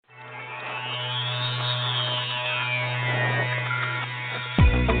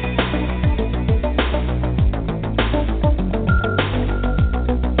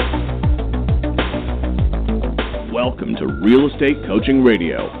Real Estate Coaching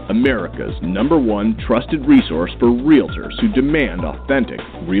Radio, America's #1 trusted resource for realtors who demand authentic,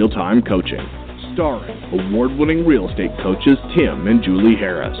 real-time coaching. Starring award-winning real estate coaches Tim and Julie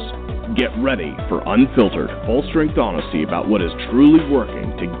Harris. Get ready for unfiltered, full-strength honesty about what is truly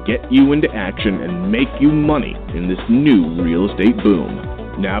working to get you into action and make you money in this new real estate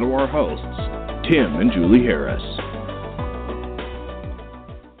boom. Now to our hosts, Tim and Julie Harris.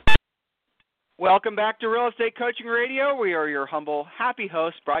 Welcome back to Real Estate Coaching Radio. We are your humble, happy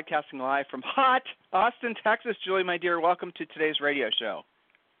hosts, broadcasting live from hot Austin, Texas. Julie, my dear, welcome to today's radio show.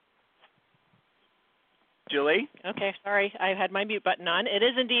 Julie? Okay, sorry. I had my mute button on. It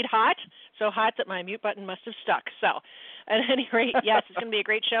is indeed hot, so hot that my mute button must have stuck. So, at any rate, yes, it's going to be a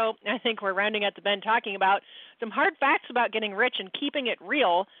great show. I think we're rounding at the bend talking about some hard facts about getting rich and keeping it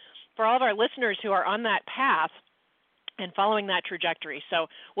real for all of our listeners who are on that path and following that trajectory. So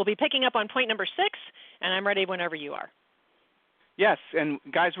we'll be picking up on point number 6, and I'm ready whenever you are. Yes, and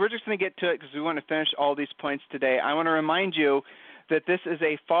guys, we're just going to get to it because we want to finish all these points today. I want to remind you that this is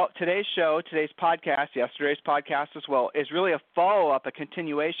today's show, today's podcast, yesterday's podcast as well, is really a follow-up, a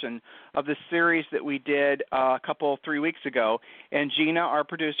continuation of the series that we did 3 weeks ago. And Gina, our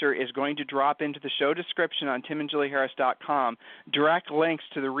producer, is going to drop into the show description on timandjulieharris.com direct links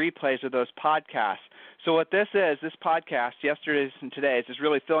to the replays of those podcasts. So what this podcast, yesterday's and today's, is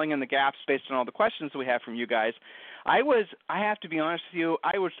really filling in the gaps based on all the questions we have from you guys. I have to be honest with you,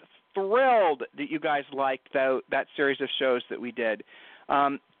 I was thrilled that you guys liked that series of shows that we did.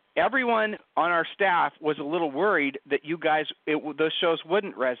 Everyone on our staff was a little worried that you guys, those shows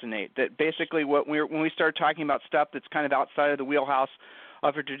wouldn't resonate, that basically when we started talking about stuff that's kind of outside of the wheelhouse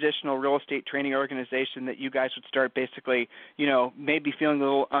of a traditional real estate training organization, that you guys would start basically, maybe feeling a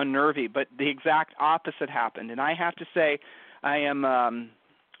little unnervy. But the exact opposite happened. And I have to say I'm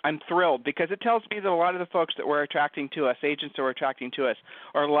thrilled because it tells me that a lot of the folks that we're attracting to us, agents that we're attracting to us,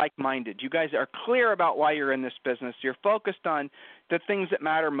 are like-minded. You guys are clear about why you're in this business. You're focused on the things that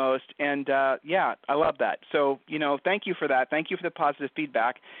matter most, and I love that. So, thank you for that. Thank you for the positive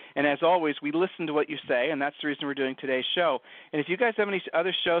feedback. And as always, we listen to what you say, and that's the reason we're doing today's show. And if you guys have any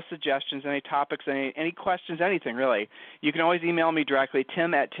other show suggestions, any topics, any questions, anything really, you can always email me directly,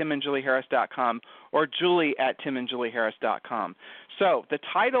 tim@timandjulieharris.com or julie@timandjulieharris.com. So the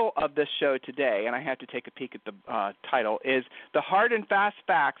title of this show today, and I have to take a peek at the title, is The Hard and Fast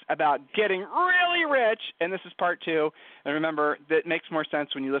Facts About Getting Really Rich, and this is part 2. And remember, that makes more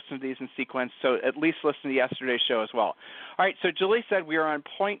sense when you listen to these in sequence, so at least listen to yesterday's show as well. All right, so Julie said we are on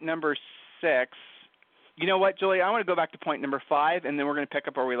point number 6. You know what, Julie? I want to go back to point number 5, and then we're going to pick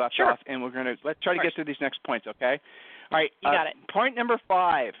up where we left off, and let's try to get through these next points, okay? All right, you got it. Point number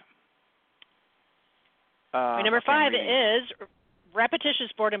 5. Point number 5 is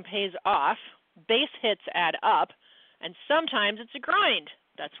repetitious boredom pays off, base hits add up, and sometimes it's a grind.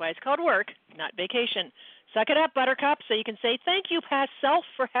 That's why it's called work, not vacation. Suck it up, Buttercup, so you can say thank you, past self,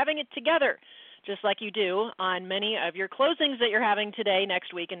 for having it together. Just like you do on many of your closings that you're having today,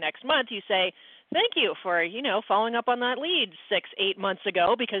 next week, and next month. You say thank you for, following up on that lead 6-8 months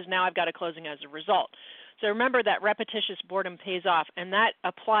ago because now I've got a closing as a result. So remember that repetitious boredom pays off, and that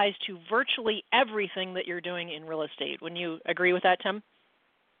applies to virtually everything that you're doing in real estate. Wouldn't you agree with that, Tim?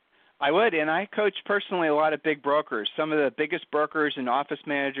 I would, and I coach personally a lot of big brokers, some of the biggest brokers and office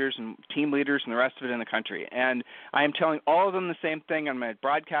managers and team leaders and the rest of it in the country. And I am telling all of them the same thing on my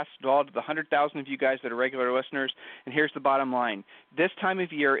broadcast to all of the 100,000 of you guys that are regular listeners. And here's the bottom line. This time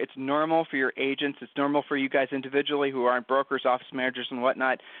of year, it's normal for your agents, it's normal for you guys individually who aren't brokers, office managers, and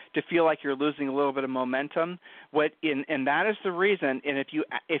whatnot, to feel like you're losing a little bit of momentum. And that is the reason. And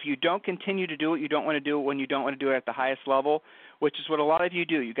if you don't continue to do what you don't want to do when you don't want to do it at the highest level, which is what a lot of you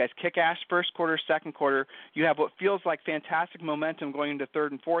do. You guys kick ass first quarter, second quarter. You have what feels like fantastic momentum going into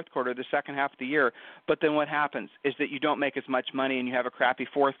third and fourth quarter, the second half of the year. But then what happens is that you don't make as much money and you have a crappy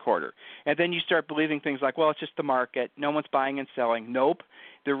fourth quarter. And then you start believing things like, well, it's just the market. No one's buying and selling. Nope.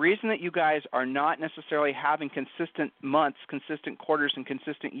 The reason that you guys are not necessarily having consistent months, consistent quarters, and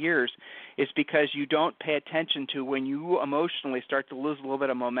consistent years is because you don't pay attention to when you emotionally start to lose a little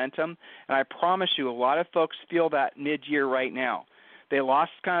bit of momentum. And I promise you, a lot of folks feel that mid-year right now. They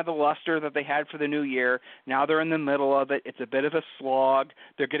lost kind of the luster that they had for the new year. Now they're in the middle of it. It's a bit of a slog.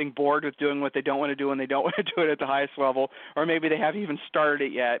 They're getting bored with doing what they don't want to do, and they don't want to do it at the highest level, or maybe they haven't even started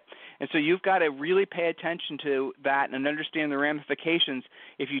it yet. And so you've got to really pay attention to that and understand the ramifications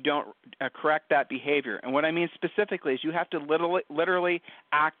if you don't correct that behavior. And what I mean specifically is you have to literally,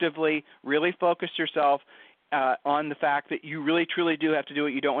 actively, really focus yourself on the fact that you really truly do have to do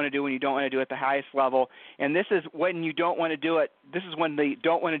what you don't want to do when you don't want to do it at the highest level. And this is when you don't want to do it. This is when the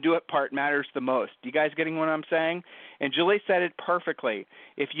don't want to do it part matters the most. You guys getting what I'm saying? And Julie said it perfectly.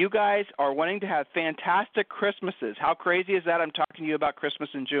 If you guys are wanting to have fantastic Christmases, how crazy is that? I'm talking to you about Christmas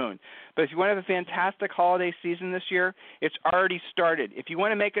in June. But if you want to have a fantastic holiday season this year, it's already started. If you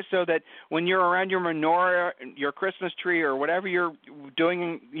want to make it so that when you're around your menorah, your Christmas tree, or whatever you're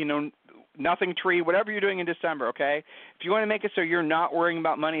doing, nothing tree, whatever you're doing in December, okay? If you want to make it so you're not worrying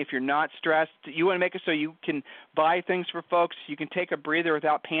about money, if you're not stressed, you want to make it so you can buy things for folks, you can take a breather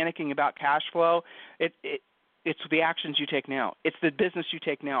without panicking about cash flow, it's the actions you take now. It's the business you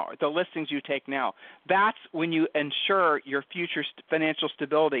take now, the listings you take now. That's when you ensure your future financial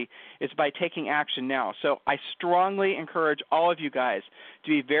stability is by taking action now. So I strongly encourage all of you guys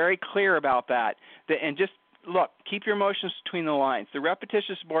to be very clear about that and just look, keep your emotions between the lines. The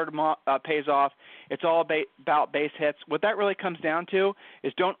repetitious boredom pays off. It's all about base hits. What that really comes down to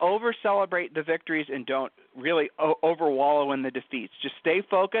is don't over-celebrate the victories and don't really over-wallow in the defeats. Just stay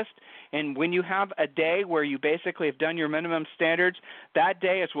focused, and when you have a day where you basically have done your minimum standards, that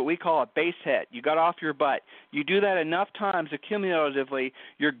day is what we call a base hit. You got off your butt. You do that enough times accumulatively,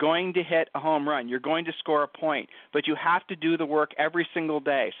 you're going to hit a home run. You're going to score a point, but you have to do the work every single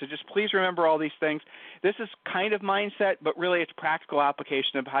day. So just please remember all these things. This is kind of mindset, but really it's practical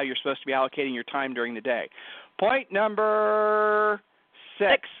application of how you're supposed to be allocating your time during the day. Point number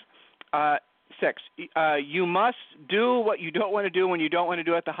 6. You must do what you don't want to do when you don't want to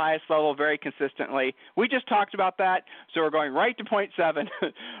do it at the highest level very consistently. We just talked about that, so we're going right to point 7.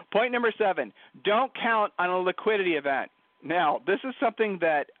 Point number 7, don't count on a liquidity event. Now, this is something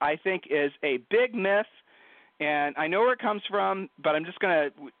that I think is a big myth, and I know where it comes from, but I'm just going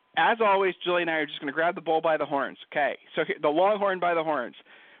to, as always, Julie and I are just going to grab the bull by the horns. Okay, so the longhorn by the horns.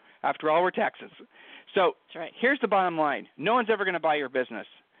 After all, we're Texans. So That's right. Here's the bottom line. No one's ever going to buy your business.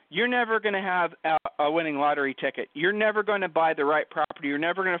 You're never going to have a winning lottery ticket. You're never going to buy the right property. You're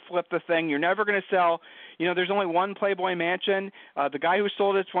never going to flip the thing. You're never going to sell. There's only one Playboy mansion. The guy who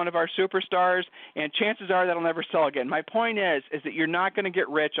sold it's one of our superstars, and chances are that'll never sell again. My point is that you're not going to get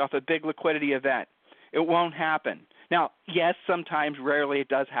rich off a big liquidity event. It won't happen. Now, yes, sometimes, rarely it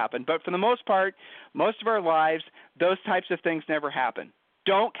does happen, but for the most part, most of our lives, those types of things never happen.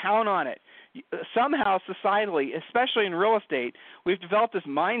 Don't count on it. Somehow, societally, especially in real estate, we've developed this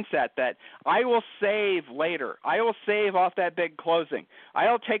mindset that I will save later. I will save off that big closing.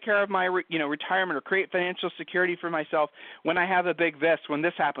 I'll take care of my retirement or create financial security for myself when I have a big this, when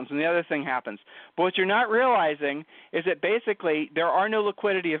this happens, when the other thing happens. But what you're not realizing is that basically there are no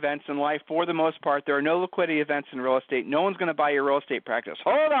liquidity events in life for the most part. There are no liquidity events in real estate. No one's going to buy your real estate practice.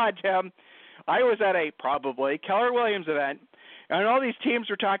 Hold on, Tim. I was at a probably Keller Williams event, and all these teams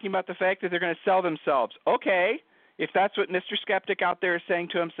were talking about the fact that they're going to sell themselves. Okay, if that's what Mr. Skeptic out there is saying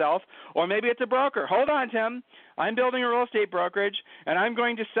to himself, or maybe it's a broker. Hold on, Tim. I'm building a real estate brokerage, and I'm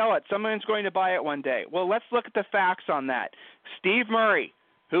going to sell it. Someone's going to buy it one day. Well, let's look at the facts on that. Steve Murray,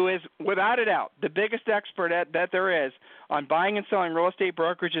 who is, without a doubt, the biggest expert that there is on buying and selling real estate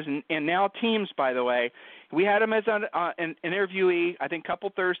brokerages and now teams, by the way. We had him as an interviewee, I think, a couple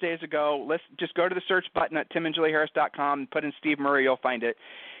Thursdays ago. Let's just go to the search button at timandjulieharris.com and put in Steve Murray. You'll find it.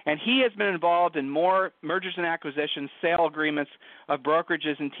 And he has been involved in more mergers and acquisitions, sale agreements of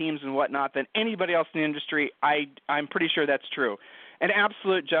brokerages and teams and whatnot than anybody else in the industry. I'm pretty sure that's true. An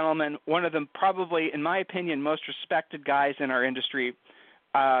absolute gentleman, one of the probably, in my opinion, most respected guys in our industry.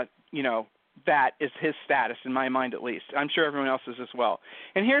 That is his status in my mind, at least. I'm sure everyone else's as well.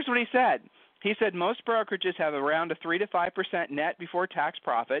 And here's what he said. He said most brokerages have around a 3 to 5% net before tax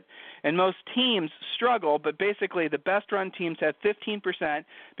profit, and most teams struggle, but basically the best-run teams have 15%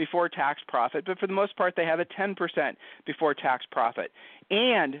 before tax profit, but for the most part they have a 10% before tax profit.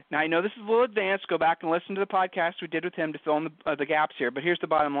 And now I know this is a little advanced. Go back and listen to the podcast we did with him to fill in the gaps here, but here's the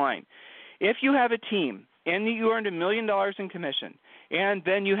bottom line. If you have a team and you earned $1 million in commission, and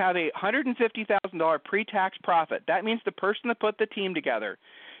then you have a $150,000 pre-tax profit, that means the person that put the team together,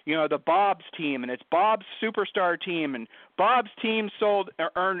 the Bob's team, and it's Bob's superstar team, and Bob's team sold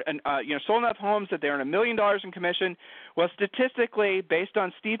enough homes that they earn $1 million in commission. Well, statistically, based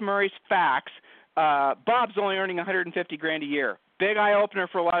on Steve Murray's facts, Bob's only earning $150,000 a year. Big eye opener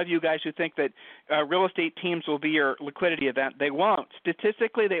for a lot of you guys who think that real estate teams will be your liquidity event. They won't.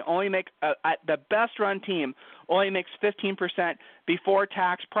 Statistically, they only make the best run team only makes 15% before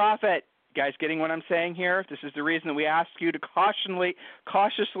tax profit. You guys getting what I'm saying here? This is the reason that we ask you to cautiously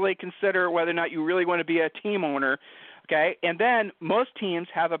consider whether or not you really want to be a team owner. Okay, and then most teams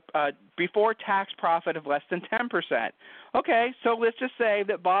have a before-tax profit of less than 10%. Okay, so let's just say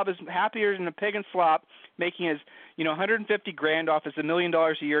that Bob is happier than a pig in slop, making his $150,000 off his $1 million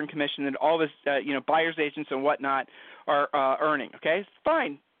a year in commission, and all of his buyers agents and whatnot are earning. Okay,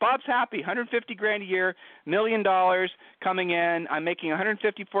 fine. Bob's happy. $150,000 a year, $1 million coming in. I'm making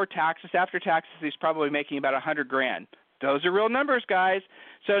 $150,000 for taxes. After taxes, he's probably making about $100,000. Those are real numbers, guys.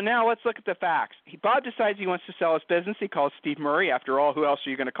 So now let's look at the facts. Bob decides he wants to sell his business. He calls Steve Murray. After all, who else are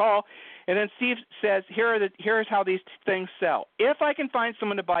you going to call? And then Steve says, here's how these things sell. If I can find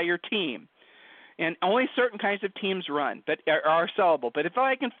someone to buy your team, and only certain kinds of teams run, but are sellable. But if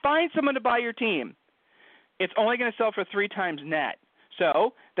I can find someone to buy your team, it's only going to sell for 3 times net.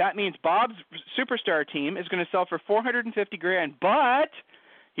 So that means Bob's superstar team is going to sell for $450,000, but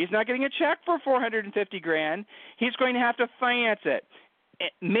he's not getting a check for $450,000. He's going to have to finance it.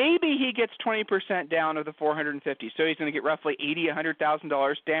 Maybe he gets 20% down of the $450,000, so he's going to get roughly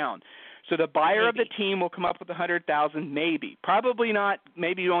 $100,000 down. So the buyer of the team will come up with $100,000, maybe. Probably not,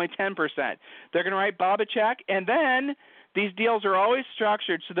 maybe only 10%. They're going to write Bob a check, and then these deals are always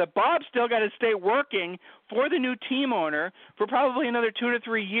structured so that Bob's still got to stay working for the new team owner for probably another 2 to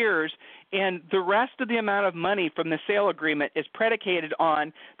 3 years, and the rest of the amount of money from the sale agreement is predicated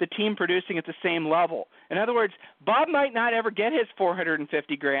on the team producing at the same level. In other words, Bob might not ever get his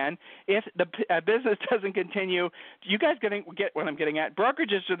 $450,000 if the business doesn't continue. You guys get what I'm getting at?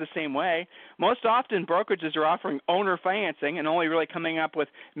 Brokerages are the same way. Most often, brokerages are offering owner financing and only really coming up with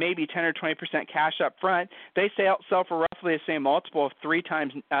maybe 10 or 20% cash up front. They sell for roughly the same multiple of 3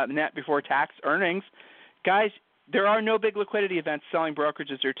 times net before tax earnings. Guys, there are no big liquidity events selling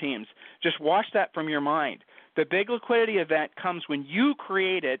brokerages or teams. Just wash that from your mind. The big liquidity event comes when you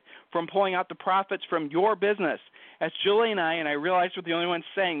create it from pulling out the profits from your business. As Julie and I realize we're the only ones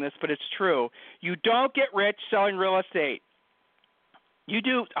saying this, but it's true, you don't get rich selling real estate. You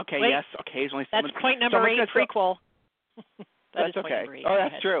do. Okay, wait, yes, occasionally. That's point number 8, prequel. That's okay. Oh,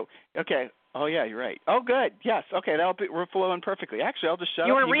 that's true. Okay. Oh, yeah, you're right. Oh, good. Yes. Okay, we're flowing perfectly. Actually, I'll just shut up.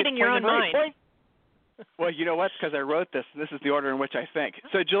 You were reading your own mind. Well, you know what? Because I wrote this. This is the order in which I think.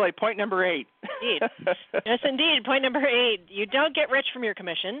 So, Julie, point number 8. Indeed. Yes, indeed. Point number 8. You don't get rich from your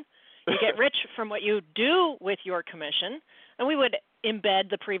commission. You get rich from what you do with your commission. And we would embed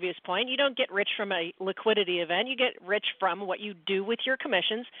the previous point. You don't get rich from a liquidity event. You get rich from what you do with your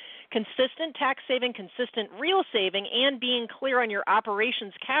commissions. Consistent tax saving, consistent real saving, and being clear on your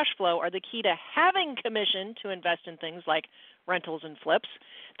operations cash flow are the key to having commission to invest in things like rentals and flips.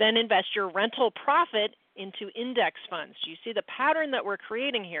 Then invest your rental profit into index funds. Do you see the pattern that we're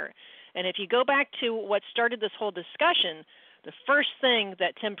creating here? And if you go back to what started this whole discussion, the first thing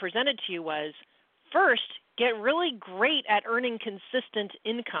that Tim presented to you was, first, get really great at earning consistent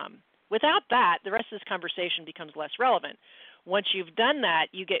income. Without that, the rest of this conversation becomes less relevant. Once you've done that,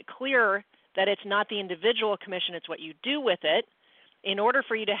 you get clear that it's not the individual commission, it's what you do with it. In order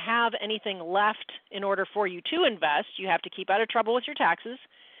for you to have anything left in order for you to invest, you have to keep out of trouble with your taxes,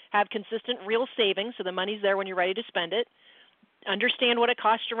 have consistent real savings so the money's there when you're ready to spend it, understand what it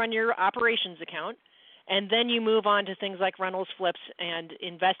costs to run your operations account, and then you move on to things like rentals, flips, and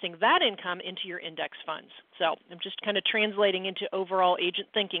investing that income into your index funds. So I'm just kind of translating into overall agent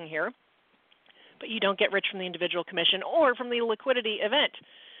thinking here. But you don't get rich from the individual commission or from the liquidity event.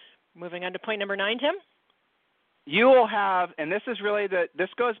 Moving on to point number 9, Tim. You will have, and this is really this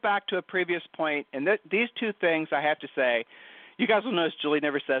goes back to a previous point, and these two things I have to say. You guys will notice Julie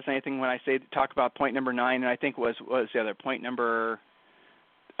never says anything when I talk about point number 9, and I think was the other point number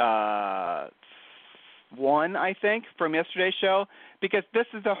 1, I think, from yesterday's show, because this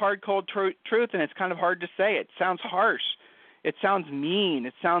is the hard, cold truth, and it's kind of hard to say. It sounds harsh. It sounds mean.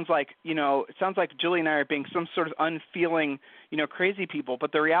 It sounds like, Julie and I are being some sort of unfeeling, crazy people.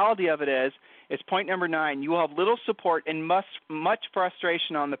 But the reality of it is point number 9. You will have little support and much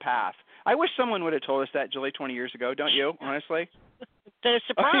frustration on the path. I wish someone would have told us that, Julie, 20 years ago. Don't you, honestly? The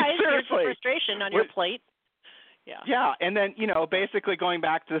surprise, there's seriously. frustration on your plate. Yeah, and then, basically going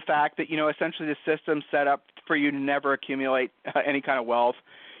back to the fact that, essentially the system's set up for you to never accumulate any kind of wealth.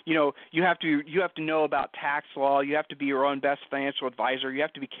 You have to know about tax law. You have to be your own best financial advisor. You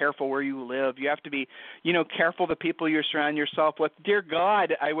have to be careful where you live. You have to be, careful the people you surround yourself with. Dear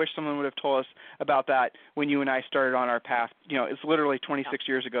God, I wish someone would have told us about that when you and I started on our path. It's literally 26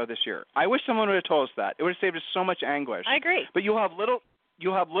 years ago this year. I wish someone would have told us that. It would have saved us so much anguish. I agree. But you'll have little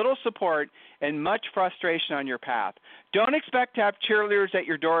you'll have little support and much frustration on your path. Don't expect to have cheerleaders at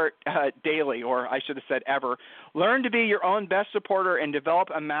your door daily, or I should have said ever. Learn to be your own best supporter and develop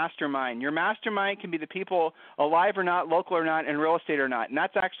a mastermind. Your mastermind can be the people, alive or not, local or not, in real estate or not. And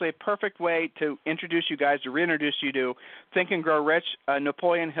that's actually a perfect way to introduce you guys, to reintroduce you to Think and Grow Rich,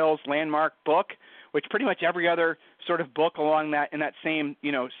 Napoleon Hill's landmark book, which pretty much every other sort of book along that in that same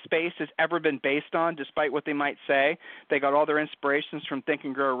space has ever been based on, despite what they might say. They got all their inspirations from Think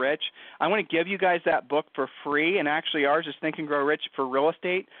and Grow Rich. I want to give you guys that book for free, and actually ours is Think and Grow Rich for real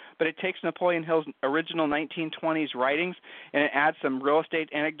estate, but it takes Napoleon Hill's original 1920s writings and it adds some real estate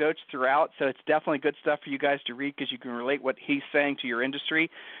anecdotes throughout, so it's definitely good stuff for you guys to read because you can relate what he's saying to your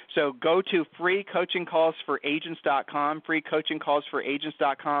industry. So go to freecoachingcallsforagents.com,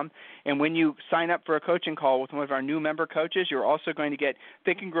 freecoachingcallsforagents.com, and when you sign up for a coaching call with one of our new member coaches, you're also going to get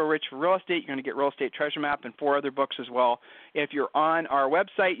Think and Grow Rich for real estate. You're going to get Real Estate Treasure Map and 4 other books as well. If you're on our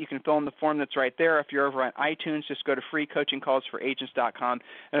website, you can fill in the form that's right there. If you're over on iTunes, just go to freecoachingcallsforagents.com.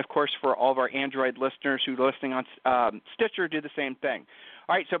 And, of course, for all of our Android listeners who are listening on Stitcher, do the same thing.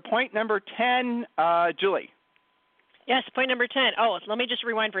 All right, so point number 10, Julie. Yes, point number 10. Oh, let me just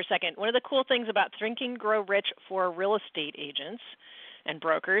rewind for a second. One of the cool things about Think and Grow Rich for real estate agents and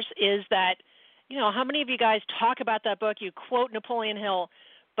brokers is that, how many of you guys talk about that book? You quote Napoleon Hill,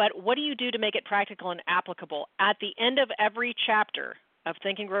 but what do you do to make it practical and applicable? At the end of every chapter of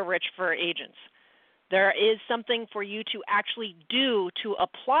Think and Grow Rich for agents, there is something for you to actually do to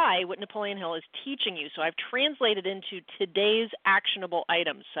apply what Napoleon Hill is teaching you. So I've translated into today's actionable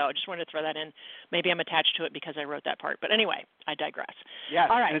items. So I just wanted to throw that in. Maybe I'm attached to it because I wrote that part. But anyway, I digress. Yes,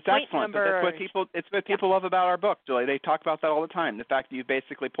 all right, and it's excellent. It's what people love about our book, Julie. They talk about that all the time, the fact that you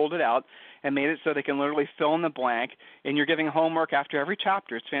basically pulled it out and made it so they can literally fill in the blank, and you're giving homework after every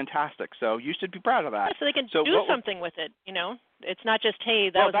chapter. It's fantastic. So you should be proud of that. Yeah, so they can do something with it, It's not just, hey,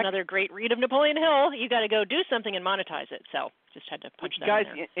 that was another great read of Napoleon Hill. You got to go do something and monetize it. So just had to punch that guys,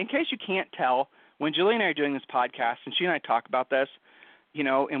 in there. in case you can't tell, when Julie and I are doing this podcast, and she and I talk about this,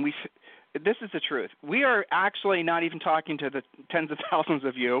 and this is the truth. We are actually not even talking to the tens of thousands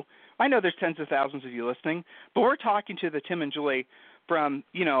of you. I know there's tens of thousands of you listening, but we're talking to the Tim and Julie from,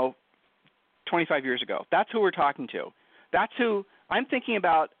 25 years ago. That's who we're talking to. That's who I'm thinking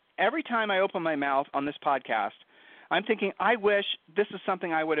about every time I open my mouth on this podcast. I'm thinking, I wish this is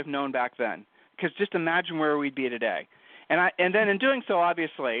something I would have known back then, because just imagine where we'd be today. And then in doing so,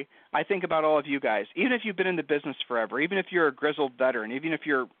 obviously, I think about all of you guys. Even if you've been in the business forever, even if you're a grizzled veteran, even if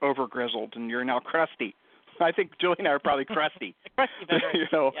you're over-grizzled and you're now crusty, I think Julie and I are probably crusty. Crusty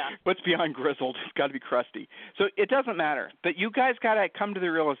veteran. What's beyond grizzled? It's got to be crusty. So it doesn't matter. But you guys got to come to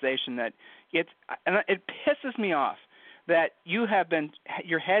the realization that it pisses me off that your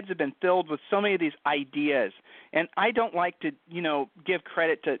heads have been filled with so many of these ideas. And I don't like to, give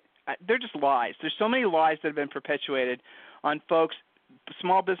credit to, they're just lies. There's so many lies that have been perpetuated on folks,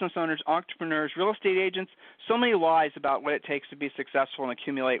 small business owners, entrepreneurs, real estate agents, so many lies about what it takes to be successful and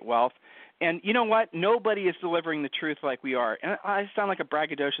accumulate wealth. And you know what? Nobody is delivering the truth like we are. And I sound like a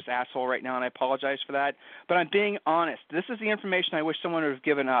braggadocious asshole right now, and I apologize for that. But I'm being honest. This is the information I wish someone would have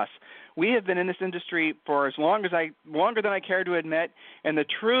given us. We have been in this industry for longer than I care to admit. And the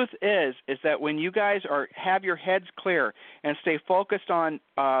truth is that when you guys have your heads clear and stay focused on,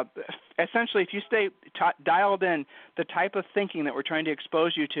 essentially, if you stay dialed in the type of thinking that we're trying to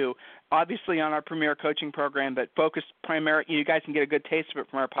expose you to, obviously on our Premier Coaching Program, but focused primarily, you guys can get a good taste of it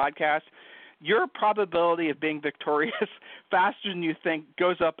from our podcast. Your probability of being victorious faster than you think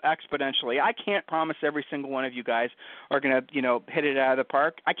goes up exponentially. I can't promise every single one of you guys are going to, hit it out of the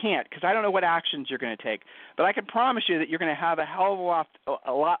park. I can't, because I don't know what actions you're going to take. But I can promise you that you're going to have a hell of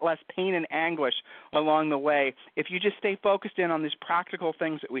a lot less pain and anguish along the way if you just stay focused in on these practical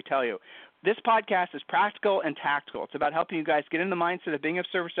things that we tell you. This podcast is practical and tactical. It's about helping you guys get in the mindset of being of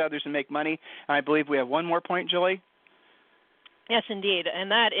service to others and make money. And I believe we have one more point, Julie. Yes, indeed.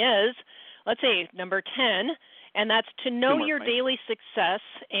 And that is, let's say, number 10, and that's to know your daily success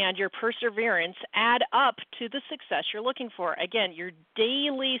and your perseverance add up to the success you're looking for. Again, your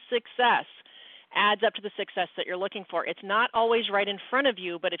daily success adds up to the success that you're looking for. It's not always right in front of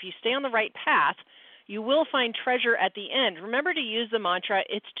you, but if you stay on the right path, you will find treasure at the end. Remember to use the mantra,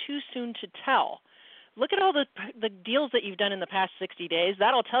 it's too soon to tell. Look at all the deals that you've done in the past 60 days.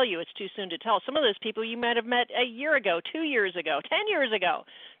 That'll tell you it's too soon to tell. Some of those people you might have met a year ago, 2 years ago, 10 years ago.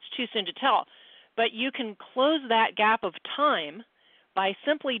 It's too soon to tell. But you can close that gap of time by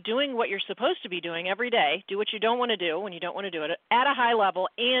simply doing what you're supposed to be doing every day. Do what you don't want to do when you don't want to do it at a high level,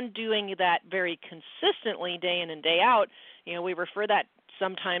 and doing that very consistently day in and day out. We refer that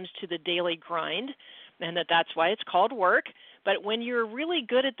sometimes to the daily grind. and that's why it's called work. But when you're really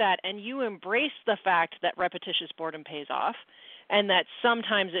good at that and you embrace the fact that repetitious boredom pays off, and that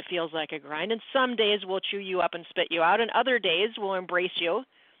sometimes it feels like a grind, and some days will chew you up and spit you out, and other days will embrace you,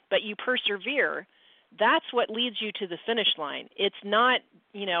 but you persevere, that's what leads you to the finish line. It's not,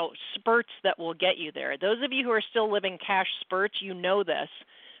 spurts that will get you there. Those of you who are still living cash spurts, you know this,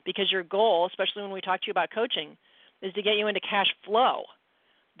 because your goal, especially when we talk to you about coaching, is to get you into cash flow.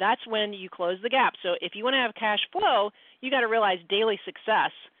 That's when you close the gap. So if you want to have cash flow, you got to realize daily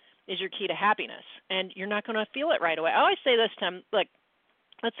success is your key to happiness, and you're not going to feel it right away. I always say this, Tim, look,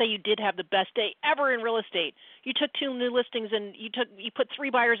 let's say you did have the best day ever in real estate. You took 2 new listings and you put 3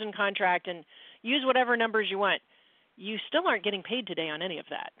 buyers in contract and use whatever numbers you want. You still aren't getting paid today on any of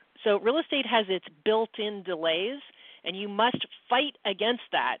that. So real estate has its built-in delays, and you must fight against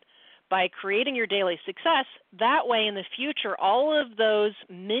that by creating your daily success. That way in the future, all of those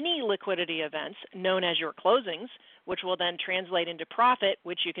mini liquidity events known as your closings, which will then translate into profit,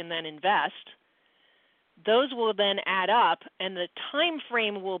 which you can then invest, those will then add up, and the time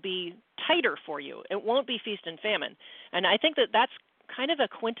frame will be tighter for you. It won't be feast and famine. And I think that that's kind of a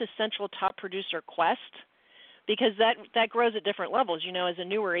quintessential top producer quest, because that grows at different levels. As a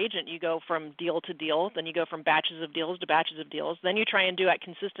newer agent, you go from deal to deal, then you go from batches of deals to batches of deals, then you try and do it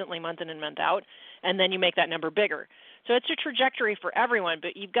consistently month in and month out, and then you make that number bigger. So it's a trajectory for everyone,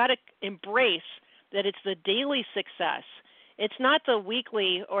 but you've got to embrace that it's the daily success. It's not the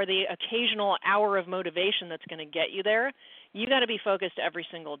weekly or the occasional hour of motivation that's going to get you there. You got to be focused every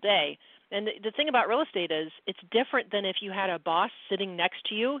single day. And the thing about real estate is it's different than if you had a boss sitting next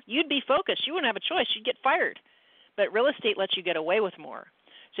to you. You'd be focused. You wouldn't have a choice. You'd get fired. But real estate lets you get away with more.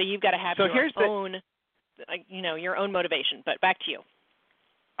 So you've got to have your own motivation. But back to you.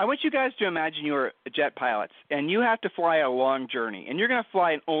 I want you guys to imagine you're jet pilots, and you have to fly a long journey, and you're going to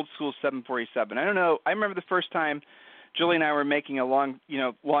fly an old school 747. I don't know. I remember the first time Julie and I were making a long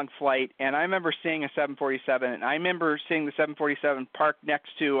flight, and I remember seeing a 747, and I remember seeing the 747 parked next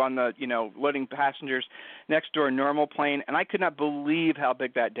to, on the, loading passengers next to a normal plane, and I could not believe how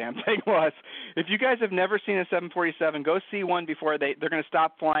big that damn thing was. If you guys have never seen a 747, go see one before they're going to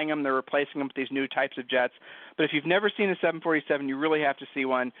stop flying them. They're replacing them with these new types of jets. But if you've never seen a 747, you really have to see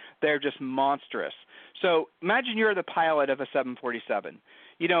one. They're just monstrous. So imagine you're the pilot of a 747.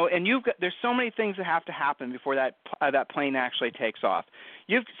 And there's so many things that have to happen before that plane actually takes off.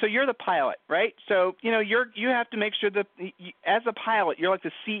 So you're the pilot, right? So you have to make sure that as a pilot, you're like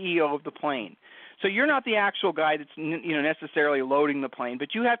the CEO of the plane. So you're not the actual guy that's necessarily loading the plane,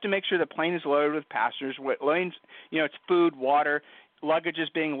 but you have to make sure the plane is loaded with passengers. It's food, water, luggage is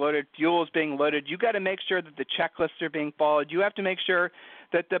being loaded, fuel is being loaded. You got to make sure that the checklists are being followed. You have to make sure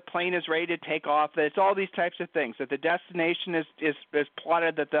that the plane is ready to take off, that it's all these types of things, that the destination is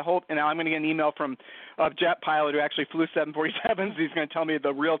plotted, that the whole – and now I'm going to get an email from a jet pilot who actually flew 747s. He's going to tell me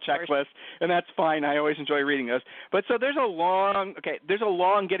the real checklist, and that's fine. I always enjoy reading those. But so there's a long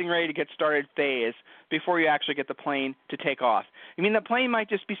getting ready to get started phase before you actually get the plane to take off. I mean, the plane might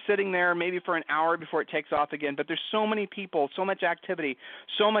just be sitting there maybe for an hour before it takes off again, but there's so many people, so much activity,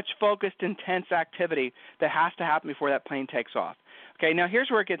 so much focused, intense activity that has to happen before that plane takes off. Okay, now here's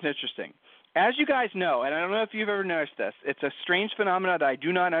where it gets interesting. As you guys know, and I don't know if you've ever noticed this, it's a strange phenomenon that I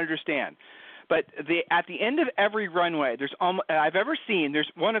do not understand. But at the end of every runway, I've ever seen, there's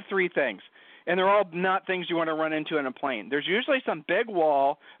one of 3 things. And they're all not things you want to run into in a plane. There's usually some big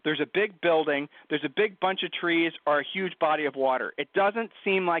wall, there's a big building, there's a big bunch of trees, or a huge body of water. It doesn't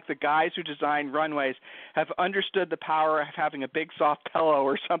seem like the guys who design runways have understood the power of having a big soft pillow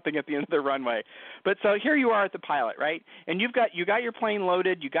or something at the end of the runway. But so here you are at the pilot, right? And you got your plane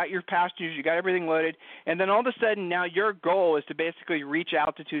loaded, you got your passengers, you got everything loaded, and then all of a sudden now your goal is to basically reach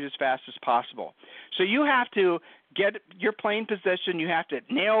altitude as fast as possible. So you have to get your plane position, you have to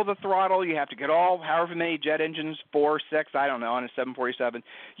nail the throttle, you have to get however many jet engines, 4, 6, I don't know, on a 747.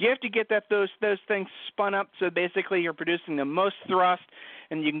 You have to get those things spun up so basically you're producing the most thrust,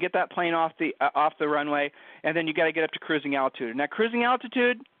 and you can get that plane off the runway, and then you got to get up to cruising altitude. And at cruising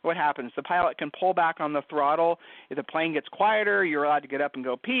altitude, what happens? The pilot can pull back on the throttle. If the plane gets quieter, you're allowed to get up and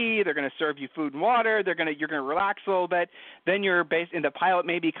go pee. They're going to serve you food and water. You're going to relax a little bit. Then and the pilot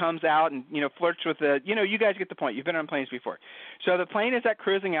maybe comes out and flirts with you guys get the point. You've been on planes before. So the plane is at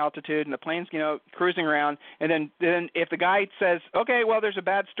cruising altitude, and the plane's cruising around. And then if the guy says, okay, well there's a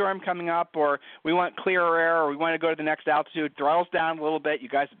bad storm coming up, or we want clearer air, or we want to go to the next altitude, throttles down a little bit. You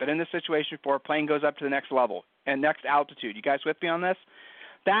guys have been in this situation before. Plane goes up to the next level and next altitude. You guys with me on this?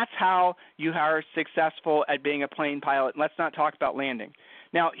 That's how you are successful at being a plane pilot. Let's not talk about landing.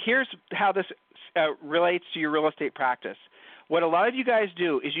 Now, here's how this relates to your real estate practice. What a lot of you guys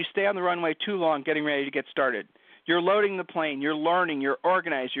do is you stay on the runway too long getting ready to get started. You're loading the plane, you're learning, you're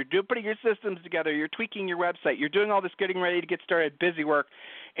organized, you're putting your systems together, you're tweaking your website, you're doing all this getting ready to get started, busy work,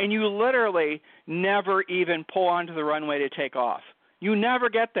 and you literally never even pull onto the runway to take off. You never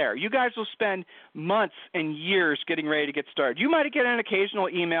get there. You guys will spend months and years getting ready to get started. You might get an occasional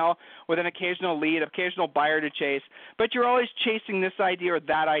email with an occasional lead, occasional buyer to chase, but you're always chasing this idea or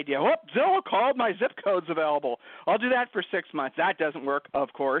that idea. Oh, Zillow called, my zip code's available. I'll do that for 6 months. That doesn't work,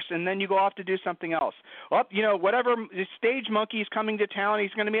 of course, and then you go off to do something else. Oh, whatever stage monkey's coming to town, he's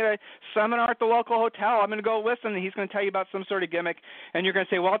going to be at a seminar at the local hotel. I'm going to go listen, and he's going to tell you about some sort of gimmick, and you're going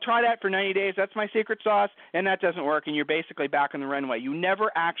to say, well, I'll try that for 90 days. That's my secret sauce, and that doesn't work, and you're basically back on the runway. You never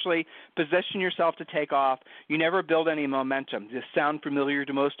actually position yourself to take off. You never build any momentum. Does this sound familiar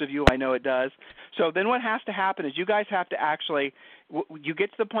to most of you? I know it does. So then what has to happen is you guys have to actually you get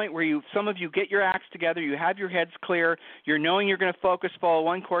to the point where some of you get your acts together, you have your heads clear, you're knowing you're going to focus, follow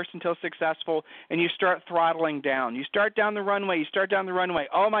one course until successful, and you start throttling down. You start down the runway.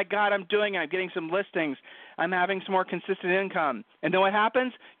 Oh, my God, I'm getting some listings. I'm having some more consistent income. And then what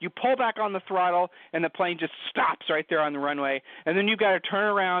happens? You pull back on the throttle, and the plane just stops right there on the runway, and then you've got to turn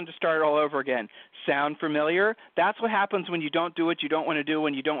around to start all over again. Sound familiar? That's what happens when you don't do what you don't want to do,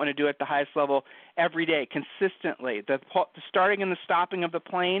 when you don't want to do it at the highest level every day, consistently. The starting and the stopping of the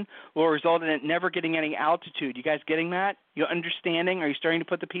plane will result in it never getting any altitude. You guys getting that? You understanding? Are you starting to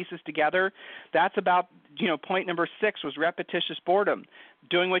put the pieces together? That's about, point number 6 was repetitious boredom.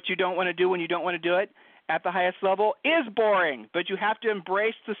 Doing what you don't want to do when you don't want to do it at the highest level is boring, but you have to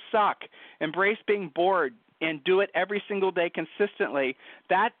embrace the suck, embrace being bored, and do it every single day consistently.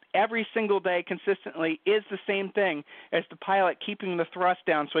 That every single day consistently is the same thing as the pilot keeping the thrust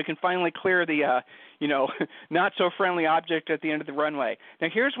down so he can finally clear the, not so friendly object at the end of the runway. Now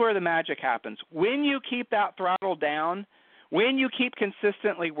here's where the magic happens. When you keep that throttle down, when you keep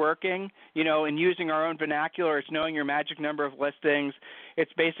consistently working, and using our own vernacular, it's knowing your magic number of listings.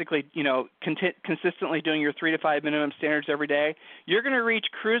 It's basically, consistently doing your 3 to 5 minimum standards every day. You're going to reach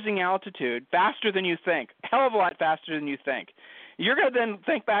cruising altitude faster than you think, a hell of a lot faster than you think. You're going to then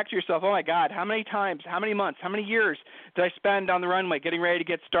think back to yourself, oh, my God, how many times, how many months, how many years did I spend on the runway getting ready to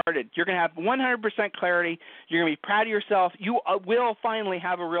get started? You're going to have 100% clarity. You're going to be proud of yourself. You will finally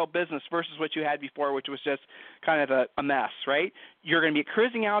have a real business versus what you had before, which was just kind of a mess, right? You're going to be at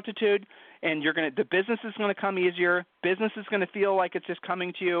cruising altitude, and the business is going to come easier. Business is going to feel like it's just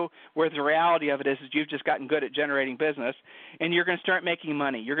coming to you, where the reality of it is you've just gotten good at generating business, and you're going to start making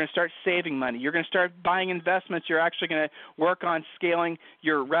money. You're going to start saving money. You're going to start buying investments. You're actually going to work on scaling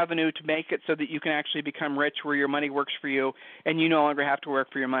your revenue to make it so that you can actually become rich where your money works for you, and you no longer have to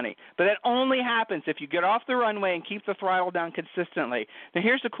work for your money. But that only happens if you get off the runway and keep the throttle down consistently. Now,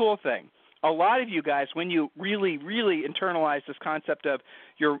 here's the cool thing. A lot of you guys, when you really, really internalize this concept of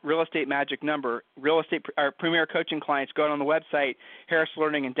your real estate magic number, our premier coaching clients, go out on the website, Harris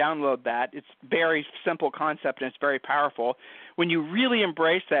Learning, and download that. It's a very simple concept, and it's very powerful. When you really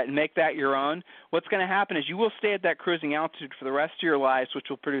embrace that and make that your own, what's going to happen is you will stay at that cruising altitude for the rest of your lives, which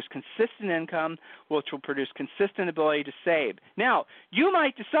will produce consistent income, which will produce consistent ability to save. Now, you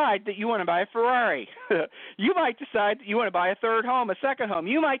might decide that you want to buy a Ferrari. You might decide that you want to buy a third home, a second home.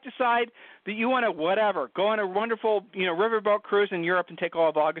 You might decide that you want to go on a wonderful riverboat cruise in Europe and take all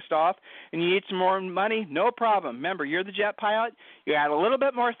of August off, and you need some more money. No problem. Remember, you're the jet pilot. You add a little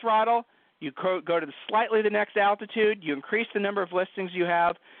bit more throttle. You go to slightly the next altitude. You increase the number of listings you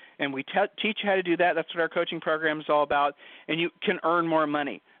have, and we teach you how to do that. That's what our coaching program is all about, and you can earn more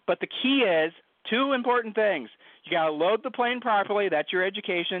money. But the key is 2 important things. You got to load the plane properly. That's your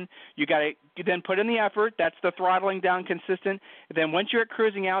education. You got to then put in the effort. That's the throttling down consistent. And then once you're at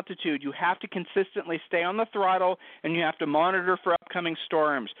cruising altitude, you have to consistently stay on the throttle, and you have to monitor for upcoming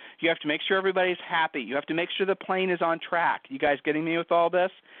storms. You have to make sure everybody's happy. You have to make sure the plane is on track. You guys getting me with all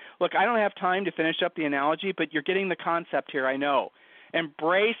this? Look, I don't have time to finish up the analogy, but you're getting the concept here, I know.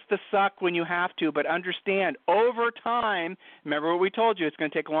 Embrace the suck when you have to, but understand over time, remember what we told you, it's going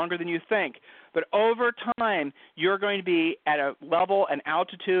to take longer than you think, but over time, you're going to be at a level, an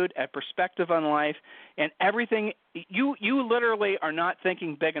altitude, a perspective on life, and everything, you literally are not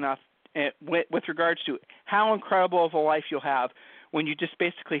thinking big enough with regards to how incredible of a life you'll have when you just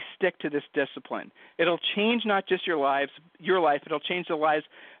basically stick to this discipline. It'll change not just your life, it'll change the lives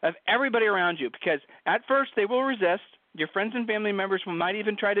of everybody around you, because at first they will resist. Your friends and family members might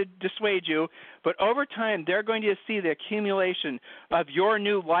even try to dissuade you, but over time they're going to see the accumulation of your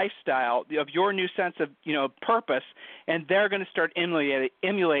new lifestyle, of your new sense of purpose, and they're going to start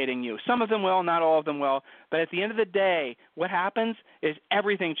emulating you. Some of them will, not all of them will, but at the end of the day, what happens is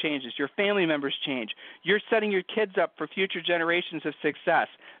everything changes. Your family members change. You're setting your kids up for future generations of success.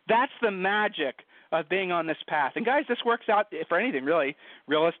 That's the magic of being on this path. And guys, this works out for anything really.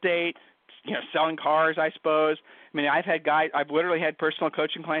 Real estate, selling cars, I suppose. I mean, I've literally had personal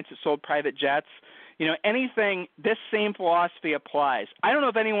coaching clients that sold private jets. Anything, this same philosophy applies. I don't know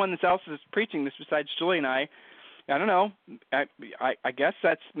if anyone else is preaching this besides Julie and I. I don't know. I guess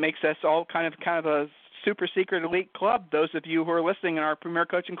that makes us all kind of a super secret elite club. Those of you who are listening and our premier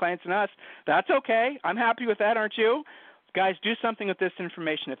coaching clients and us, that's okay. I'm happy with that, aren't you? Guys, do something with this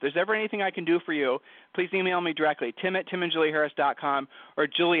information. If there's ever anything I can do for you, please email me directly, tim@timandjulieharris.com or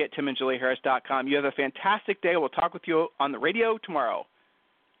julie@timandjulieharris.com. You have a fantastic day. We'll talk with you on the radio tomorrow.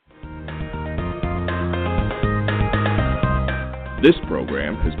 This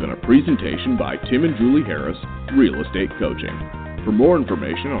program has been a presentation by Tim and Julie Harris, Real Estate Coaching. For more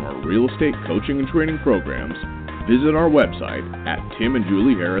information on our real estate coaching and training programs, visit our website at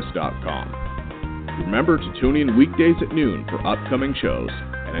timandjulieharris.com. Remember to tune in weekdays at noon for upcoming shows.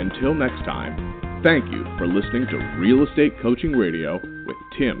 And until next time, thank you for listening to Real Estate Coaching Radio with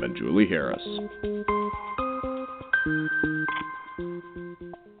Tim and Julie Harris.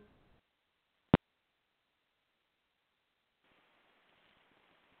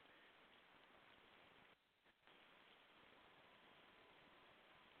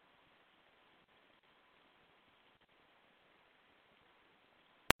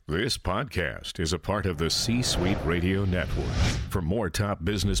 This podcast is a part of the C-Suite Radio Network. For more top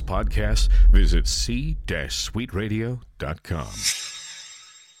business podcasts, visit c-suiteradio.com.